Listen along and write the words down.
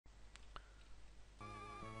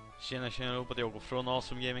Tjena, hoppas jag går från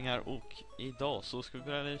Awesome Gaming här, och idag så ska vi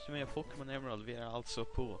börja lite med Pokémon Emerald. Vi är alltså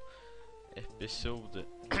på episod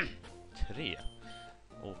 3.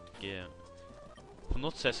 Och på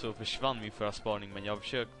något sätt så försvann min förra spaning, men jag har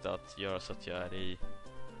försökt att göra så att jag är i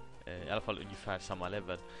alla fall ungefär samma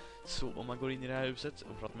level. Så om man går in i det här huset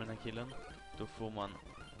och pratar med den här killen, då får man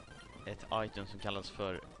ett item som kallas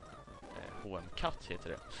för HM-cut heter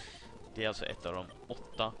det. Det är alltså ett av de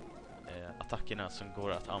 8 attackerna som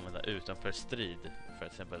går att använda utanför strid för att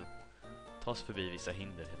till exempel ta sig förbi vissa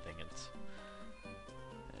hinder helt enkelt.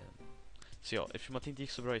 Så ja, eftersom att det inte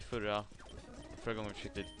gick så bra i förra gången vi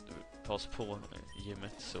försökte ta oss på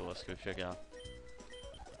gymmet, så ska vi försöka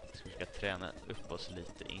träna upp oss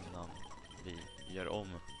lite innan vi gör om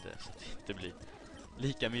det, så att det inte blir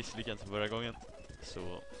lika misslyckat som förra gången.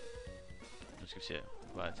 Så nu ska vi se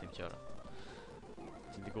vad jag tänkte göra.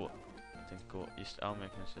 Jag tänkte gå just, ja, men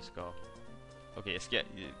jag kanske ska... Okej,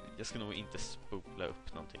 jag ska nog inte spola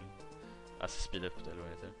upp någonting. Alltså speeda upp det, eller vad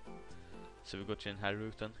det heter. Så vi går till den här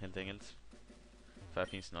ruten helt enkelt. För här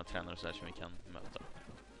finns det några tränare och så där som vi kan möta.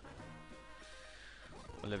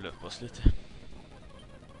 Och levela upp oss lite.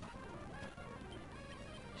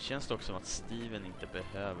 Känns det också som att Steven inte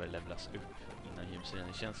behöver levlas upp innan gymserien.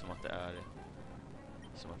 Det känns som att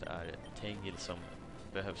det är Tengil som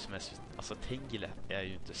behövs mest. Alltså Tengil är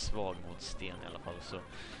ju inte svag mot sten i alla fall, så.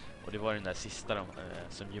 Och det var den där sista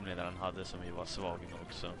som gymledaren hade som vi var svaga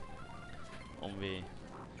nog, så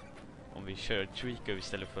om vi kör Trico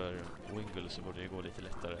istället för Wingull så borde det gå lite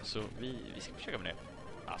lättare. Så vi ska försöka med det.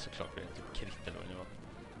 Ja, såklart det är typ krit eller vad det var.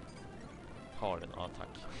 Har den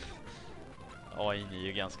attack. AI är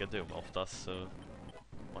ju ganska dum oftast, så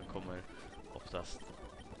man kommer oftast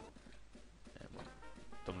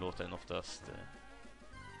de låter den oftast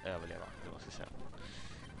överleva, det man ska säga.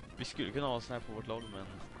 Vi skulle kunna ha en sån här på vårt lag, men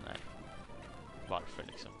nej. Varför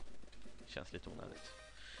liksom? Känns lite onödigt.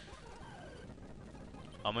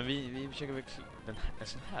 Ja, men vi försöker växla. En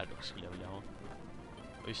sån här dock skulle jag vilja ha.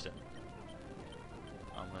 Och just det.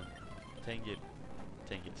 Ja, men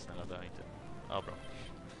Tengil, snälla dö inte. Ja, bra.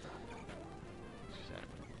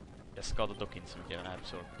 Jag skadar dock inte så mycket i den här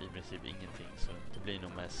episod. I princip ingenting, så det blir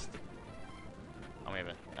nog mest... Ja, men jag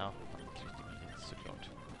vet. Ja, såklart.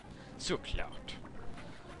 Såklart.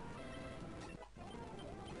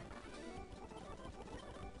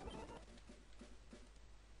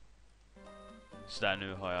 Så där,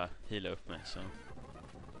 nu har jag healat upp mig, så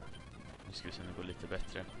nu ska vi se om det går lite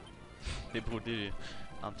bättre. Det borde ju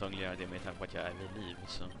antagligen göra det med tanke på att jag är vid liv,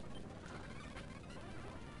 så.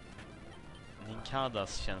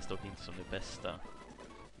 Ninkadas känns dock inte som det bästa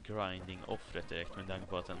grinding-offret direkt, men tanke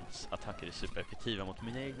på att ens attacker är supereffektiva mot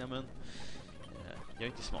mina egna, men jag är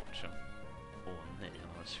inte smart, så. Åh nej, jag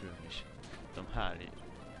har shroomish. De här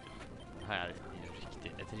är ju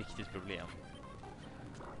ett riktigt problem.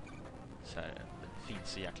 Så här, det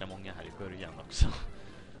finns så jäkla många här i början också.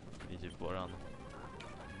 Det är typ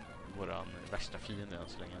våran värsta fiende än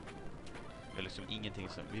så länge. Det är liksom ingenting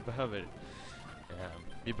som vi behöver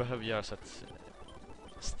göra så att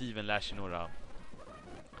Steven lär sig några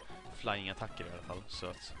flying-attacker i alla fall, så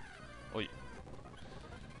att oj.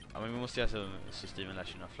 Ja, men vi måste göra så Steven lär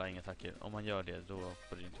sig några flying-attacker. Om man gör det, då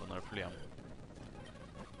får det inte vara några problem.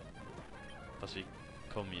 Fast vi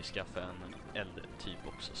kommer ju skaffa en eld-typ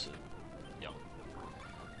också, så ja.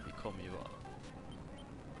 Vi kommer ju vara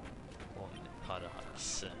on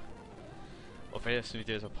Parahax. Och för er som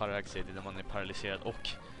inte vet vad Parahax är, det är när man är paralyserad och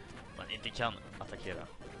man inte kan attackera.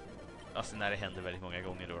 Alltså när det händer väldigt många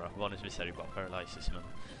gånger då. Vanligtvis är det ju bara paralysis, men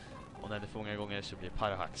och när det får många gånger så blir det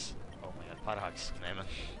Parahax. Oh my god, Parahax. Nej, men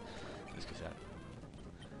nu ska vi se här.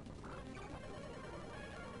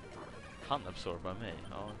 Han absorbar mig.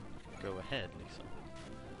 Ja, go ahead liksom.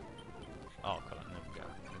 Ja, kolla,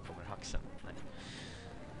 nu kommer haxen. Nej.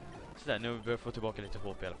 Sådär, nu börjar jag få tillbaka lite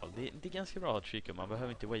HP i alla fall. Det är ganska bra att tricka. Man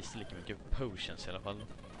behöver inte waste lika mycket potions i alla fall.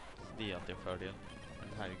 Det är alltid en fördel. Men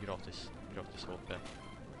det här är gratis HP.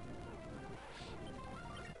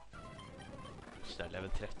 Sådär, level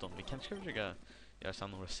 13. Vi kanske ska försöka göra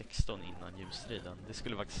Sanora 16 innan gymstriden. Det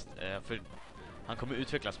skulle faktiskt... för han kommer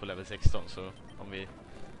utvecklas på level 16, så om vi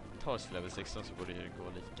tar oss till level 16 så borde det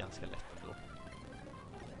gå ganska lätt ändå.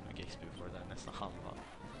 Mycket XP får det där, nästan halva.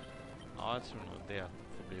 Ja, jag tror nog det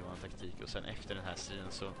får bli vår taktik. Och sen efter den här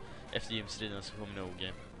striden, så efter gymstriden så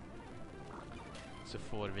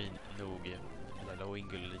får vi nog eller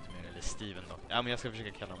Wingull lite mer, eller Steven då. Ja, men jag ska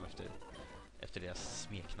försöka kalla dem efter deras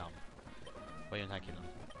smeknamn. Vad är den här killen?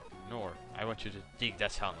 Nor, I want you to dig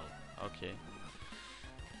that tunnel. Okej.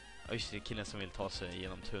 Ja, just det, killen som vill ta sig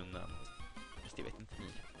genom tunneln. Fast det vet inte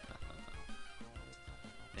ni.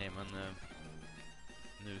 Nej, men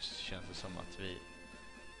nu känns det som att vi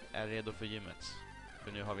är redo för gymmet.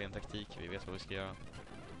 För nu har vi en taktik, vi vet vad vi ska göra.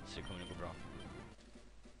 Så det kommer att gå bra.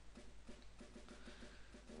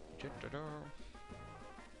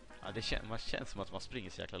 Ja, man känns som att man springer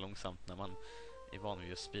så jäkla långsamt när man är van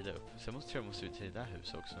vid att speeda upp. Så jag måste ut till det där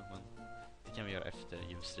huset också, men det kan vi göra efter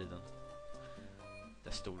gymstriden.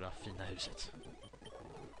 Det stora fina huset.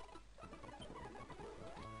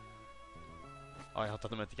 Ja, jag har att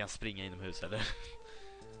de inte kan springa inomhus eller.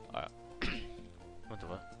 Ja. Vänta,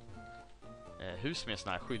 vad? Hus med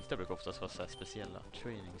såna här skyltar brukar oftast vara så här speciella.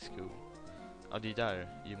 Training school. Ja, det är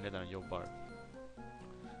där gymledaren jobbar.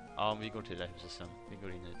 Ja, vi går till det här huset sen. Vi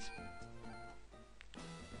går in hit.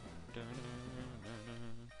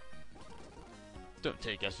 Don't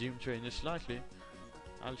take us gym trainers lightly.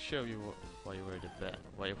 I'll show you why you were the best.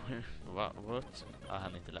 Why you were... What? Jag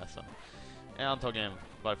hann inte läsa. Antagligen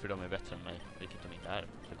varför de är bättre än mig, vilket de inte är.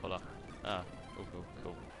 Så kolla.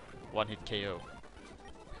 Cool. One hit KO.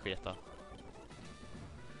 Sketa.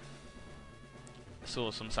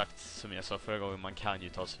 Så som sagt, som jag sa förra gången, man kan ju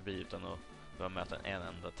ta sig förbi utan att börja möta en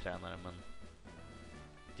enda tränare, men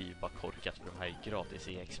det är ju bara korkat för de här är gratis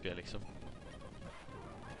i EXP liksom.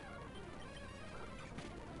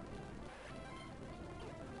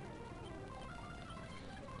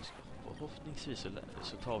 Förhoppningsvis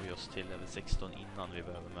så tar vi oss till level 16 innan vi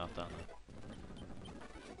behöver möta henne.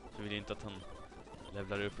 För vi vill inte att han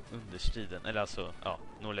levlar upp under striden. Eller alltså, ja,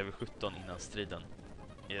 når level 17 innan striden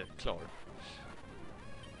är klar.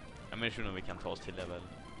 Ja, men jag tror nog vi kan ta oss till level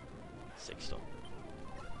 16.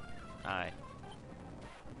 Nej,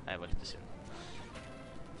 det var lite synd.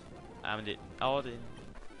 Nej, men det... Ja, det...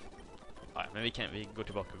 Ja, men vi går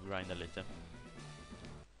tillbaka och grinda lite.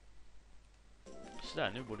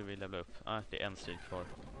 Sådär, nu borde vi levla upp. Det är en strid kvar.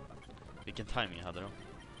 Vilken timing jag hade då.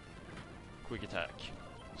 Quick attack.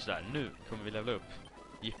 Sådär, nu kommer vi levla upp.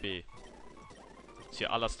 Yippie. Så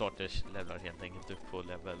alla starters levlar helt enkelt upp på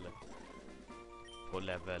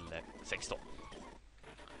level 16.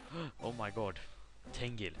 Oh my god.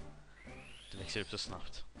 Tengil. Det växer upp så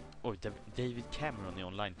snabbt. Oj, David Cameron är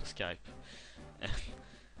online på Skype.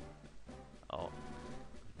 Ja.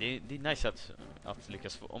 Det är nice att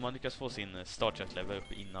lyckas få, om man lyckas få sin startchat level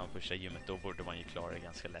upp innan första gymmet, då borde man ju klara det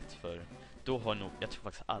ganska lätt, för då har nog, jag tror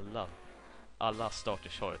faktiskt alla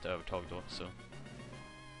starters har ett övertag då, så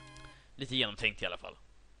lite genomtänkt i alla fall.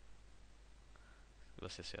 Ska vi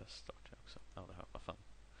se så jag startar också. Ja, det här, vad fan.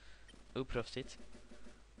 Uppröstigt.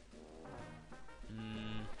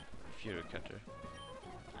 Fury Cutter.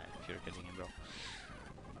 Nej, Fury Cutter är ingen bra.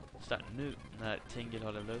 Så där, nu när Tengil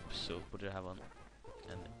har levelat upp så borde det här vara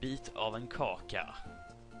en bit av en kaka.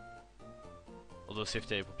 Och då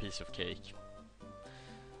syftar jag på piece of cake.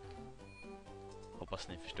 Hoppas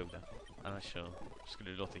ni förstod det. Annars så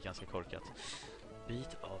skulle det låta ganska korkat.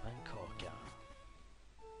 Bit av en kaka.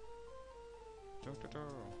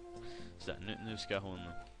 Så där, nu ska hon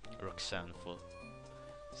Roxanne få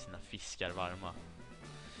sina fiskar varma.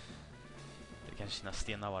 Eller kanske sina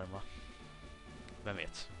stenar varma. Vem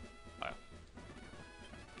vet? Ja.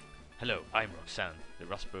 Hello, I'm Roxanne, the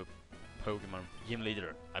Raspberry Pokemon gym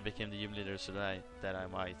leader. I became the gym leader so that I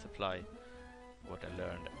might apply what I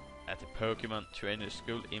learned at the Pokemon trainer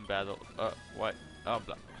school in battle.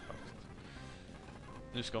 Bla.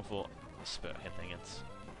 Nu ska hon få spö helt enkelt.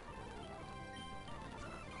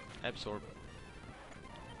 Absorb.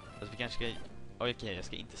 Alltså vi kanske ska... Okej, jag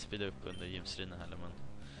ska inte speeda upp under gymstriden heller, men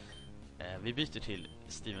vi byter till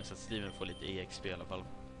Steven så att Steven får lite EXP i alla fall.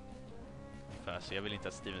 För så jag vill inte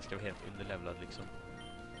att Steven ska vara helt underlevlad liksom.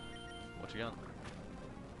 Återigen.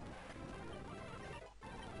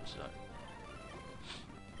 Sådär.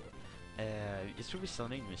 Jag tror vi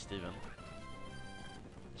stannar in med Steven.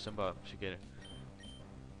 Sen bara försöker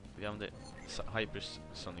vi använder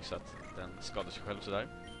Hypersonic så att den skadar sig själv sådär.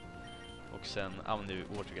 Och sen använder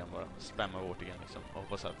vi återgång bara. Spammar återgång liksom. Och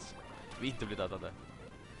hoppas att vi inte blir dödade.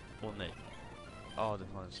 Åh nej. Ja,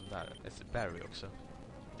 den har en sån där. Ett berry också.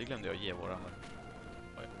 Det glömde jag ge våra. Men...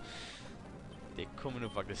 Oj. Det kommer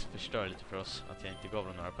nog faktiskt förstöra lite för oss att jag inte gav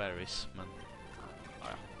dem några berries. Men... Ja,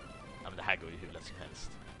 men det här går ju hur lätt som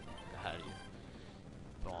helst. Det här är ju...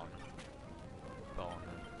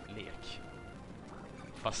 Barnlek.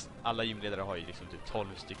 Fast alla gymledare har ju liksom typ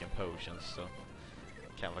 12 stycken potions, så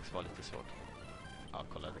det kan faktiskt vara lite svårt. Ja,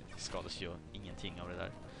 kolla, det skadas ju ingenting av det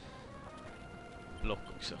där. Block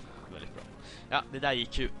också, väldigt bra. Ja, det där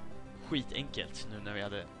gick ju skitenkelt nu när vi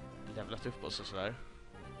hade levlat upp oss och sådär.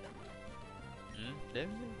 Det är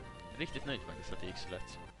riktigt nöjd faktiskt att det gick så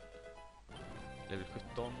lätt. Level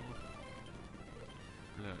 17.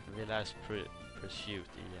 Vi lär oss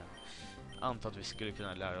Pursuit igen. Antar att vi skulle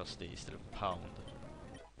kunna lära oss det istället för Pound.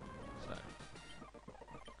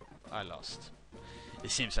 I lost.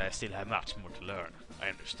 It seems I still have much more to learn. I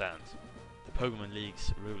understand. The Pokemon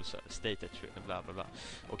League's rules are stated bla bla bla.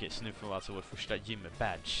 Okej, så nu får vi alltså vår första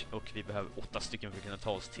gym-badge. Och vi behöver 8 stycken för att kunna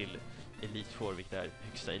ta oss till Elite Four, vilket är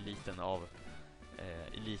högsta eliten av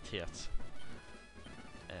elithet.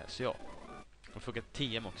 Så ja. Och får ett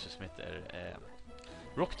TM också som heter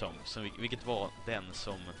Rock Tom, vilket var den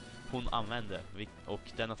som hon använde. Och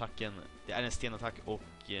den attacken, det är en stenattack och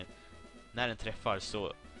när den träffar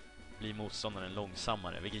så blir motståndaren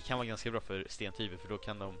långsammare, vilket kan vara ganska bra för stentyper, för då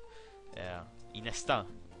kan de i nästa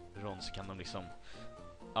rond så kan de liksom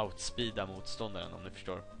outspeeda motståndaren, om ni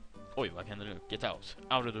förstår. Oj, vad händer nu? Get out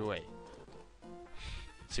of the way.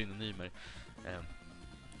 Synonymer.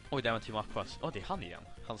 Oj, där var Team Aquas. Det är han igen.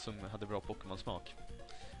 Han som hade bra Pokémon-smak.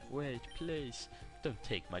 Wait, please. Don't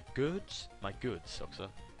take my goods. My goods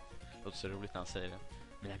också. Låter så roligt när han säger det.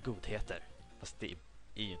 Mina godheter. Fast det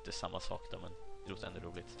är ju inte samma sak då, men det låter ändå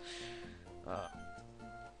roligt.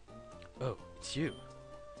 Oh, it's you.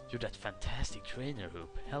 You're that fantastic trainer who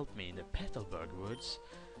helped me in the Petalburg woods.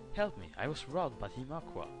 Help me, I was robbed by Team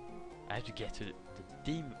Aqua. I have to get to the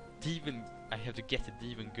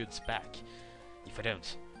Demon goods back. If I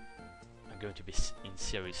don't, I'm going to be in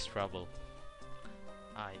serious trouble.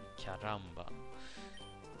 Ay, caramba.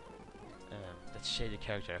 That shady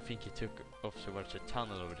character, I think he took off towards the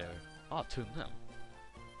tunnel over there. Tunneln.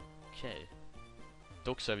 Okej.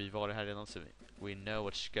 Dock så har vi varit här redan, så we know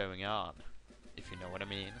what's going on. If you know what I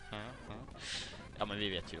mean. Ja, men vi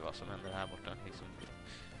vet ju vad som händer här borta. Liksom.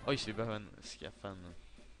 Oj, så vi behöver skaffa en...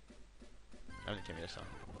 Jag vet inte, kan vi göra så.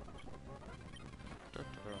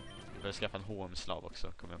 Vi behöver skaffa en HM-slav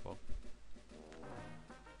också, kommer jag på.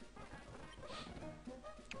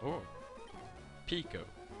 Pico.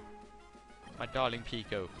 My darling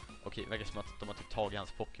Pico. Okej, verkar som att de har typ tagit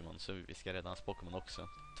hans Pokémon, så vi ska rädda hans Pokémon också.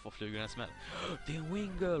 2 flugor i en smäll. Det är en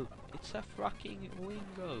Wingull! It's a fucking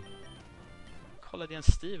Wingull! Kolla, det är en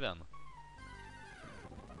Steven.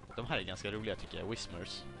 De här är ganska roliga tycker jag,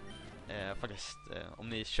 Whismers. Faktiskt, om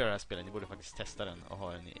ni kör det här spelet, ni borde faktiskt testa den och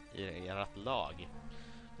ha den i ert lag.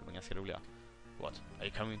 De är ganska roliga. What? Are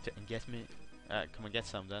you coming to get me? Come and get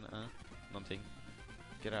some then? Någonting.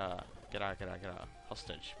 Gra.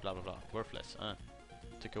 Hostage, bla bla bla. Worthless.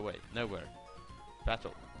 Took away. Nowhere.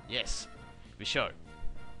 Battle. Yes. Vi kör.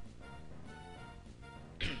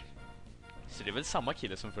 Så det är väl samma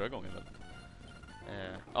kille som förra gången väl?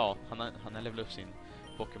 Ja, han har levlat upp sin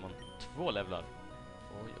Pokémon 2 levlar.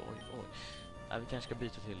 Oj. Vi kanske ska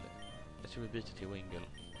byta till... Jag tror vi byter till Wingull.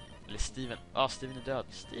 Eller Steven. Steven är död.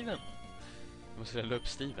 Steven! Vi måste levla upp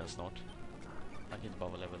Steven snart. Han kan inte bara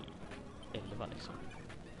vara level 11 liksom.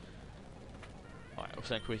 Och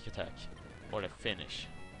sen quick attack. Or a finish.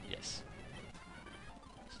 Yes.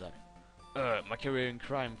 Sådär. My career in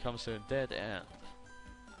crime comes to a dead end.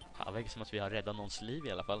 Det verkar som att vi har räddat någons liv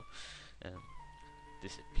i alla fall.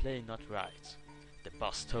 This is plain not right. The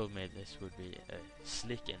boss told me this would be a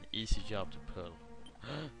slick and easy job to pull.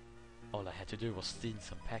 All I had to do was steal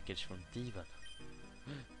some package from Devon.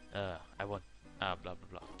 I want... blah blah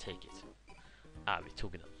blah. Take it. Vi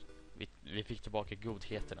tog den. Vi fick tillbaka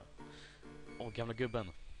godheterna. Gamla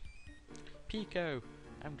gubben. Pico,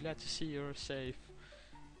 I'm glad to see you're safe.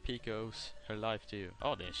 Pico's her life to you.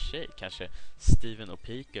 Det är en tjej. Kanske Steven och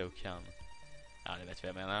Pico kan... det vet vad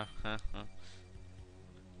jag menar.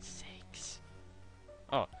 Sex.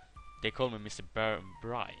 They call me Mr.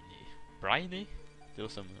 Briny. Briny? Det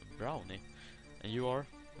låter som Brownie. And you are?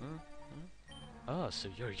 So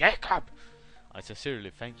you're Jacob! I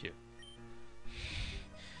sincerely thank you.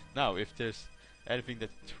 Now, if there's anything that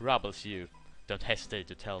troubles you, don't hesitate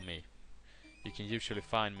to tell me. You can usually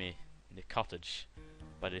find me in the cottage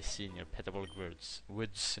by the senior Petalburg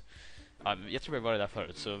woods. Jag tror jag var där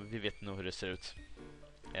förut, så vi vet nog hur det ser ut.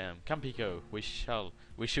 Come Pico,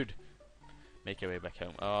 we should make our way back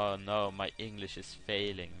home. Oh no, my English is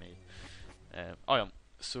failing me.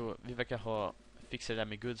 Så vi verkar ha fixat det där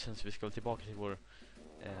med goodsen, så vi ska tillbaka till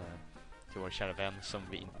vår kära vän som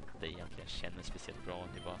vi inte egentligen känner speciellt bra.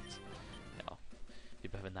 Det var att vi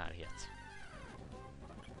behöver närhet.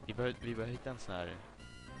 Vi behöver hitta en sån här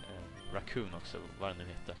raccoon också, vad den nu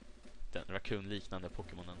heter. Den raccoon-liknande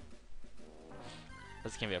Pokémonen.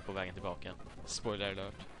 Och så kan vi göra på vägen tillbaka. Spoiler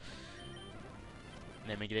alert.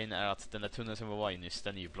 Nej, men grejen är att den där tunneln som vi var i nyss,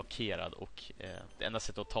 den är ju blockerad. Och det enda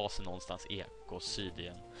sättet att ta sig någonstans är gå syd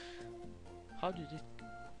igen. How did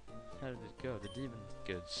it go? The demon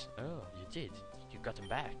goods. You did. You got them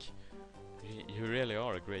back. You really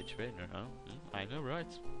are a great trainer, huh? I know,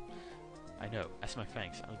 right? I know. As my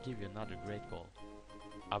thanks, I'll give you another great ball.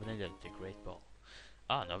 Abonnerade the great ball.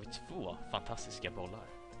 Nu har vi 2 fantastiska bollar.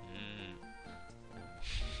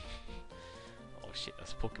 shit,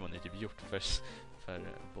 alltså Pokémon är typ gjort för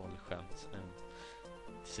bollskämt.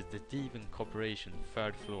 This is the Devon Corporation,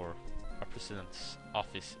 third floor. Our president's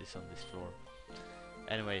office is on this floor.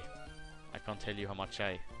 Anyway, I can't tell you how much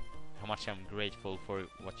I'm grateful for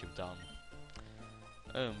what you've done.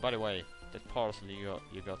 By the way, that parcel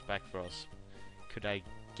you got back for us, could I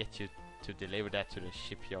get you to deliver that to the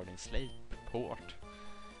shipyard in Slaveport?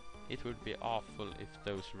 It would be awful if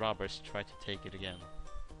those robbers try to take it again.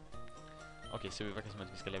 Okej, så det verkar som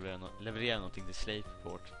att vi ska leverera någonting till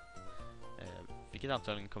Slaveport. Vilket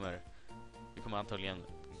antagligen vi kommer antagligen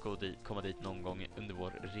komma dit någon gång under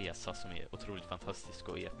vår resa, som är otroligt fantastisk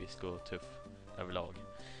och episk och tuff överlag.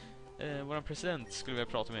 Våran president skulle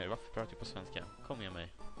vilja prata med er. Varför pratar jag på svenska? Kom med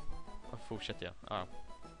mig. Varför fortsätter jag?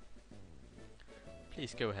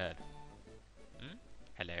 Please go ahead.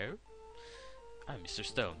 Hello? I'm Mr.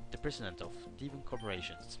 Stone, the president of Devon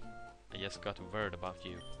Corporations. I just got word about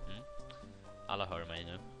you. Alla hör mig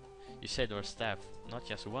nu. You saved our staff not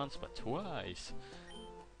just once but twice.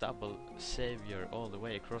 Double savior all the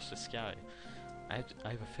way across the sky. I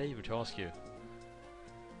have a favor to ask you.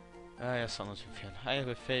 Jag sa något fel. I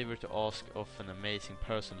have a favor to ask of an amazing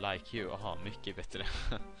person like you. Aha, mycket bättre.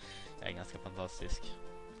 Jag är ganska fantastisk.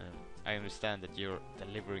 I understand that you're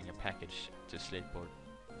delivering a package to Slaveport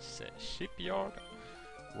shipyard.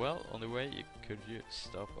 Well, on the way, could you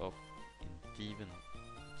stop off in Devon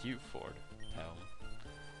Dewford town?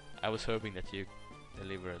 I was hoping that you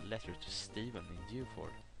deliver a letter to Stephen in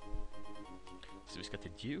Dewford. Så vi ska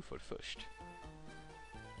till Dewford först.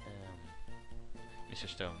 Mr.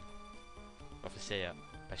 Stone. Varför säger jag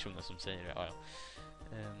personen som säger det?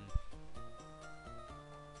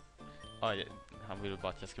 Han vill bara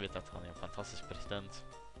att jag ska veta att han är en fantastisk president.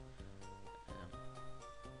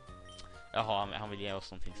 Jaha, han vill ge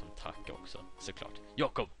oss någonting som tack också, såklart.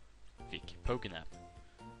 Jakob fick Pokénav.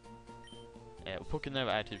 Och Pokénav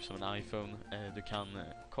är typ som en iPhone. Du kan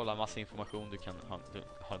kolla massa information, du kan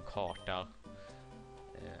ha en karta.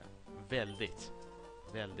 Väldigt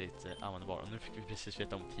användbar. Och nu fick vi precis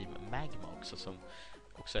veta om Team Magma också, som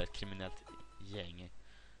också är ett kriminellt gäng.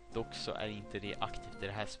 Dock så är inte det aktivt i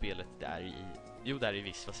det här spelet. Det är i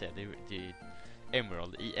visst, vad säger jag? Det är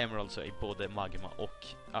Emerald. I Emerald så är både Magma och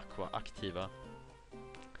Aqua aktiva.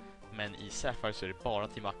 Men i Sapphire så är det bara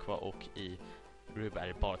Team Aqua, och i Ruby är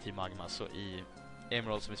det bara Team Magma. Så i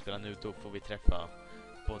Emerald som vi spelar nu, då får vi träffa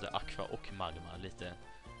både Aqua och Magma lite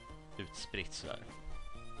utspritt sådär.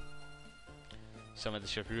 Så om vi hade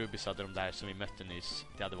kört Ruby så hade de där som vi mötte nyss,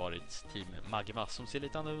 det hade varit Team Magma som ser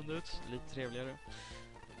lite annorlunda ut, lite trevligare.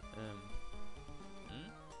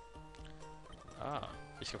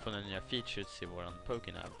 Vi ska få några nya features i våran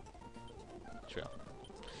Pokénav, tror jag.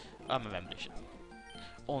 Men vem bryr sig?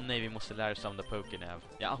 Nej, vi måste lära oss använda Pokénav.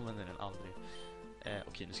 Jag använder den aldrig.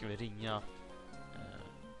 Okej, nu ska vi ringa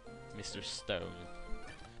Mr. Stone.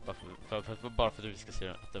 Bara för att vi ska se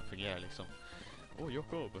att den fungerar liksom.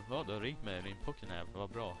 Jakob, du har ringt mig, din Pokénav. Vad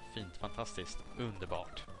bra, fint, fantastiskt,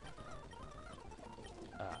 underbart.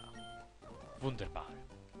 Wunderbar.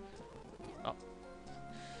 Ja.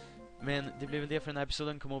 Men det blir väl det för den här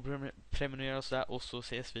episoden. Kom och prenumerera och sådär. Och så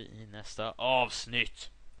ses vi i nästa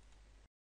avsnitt.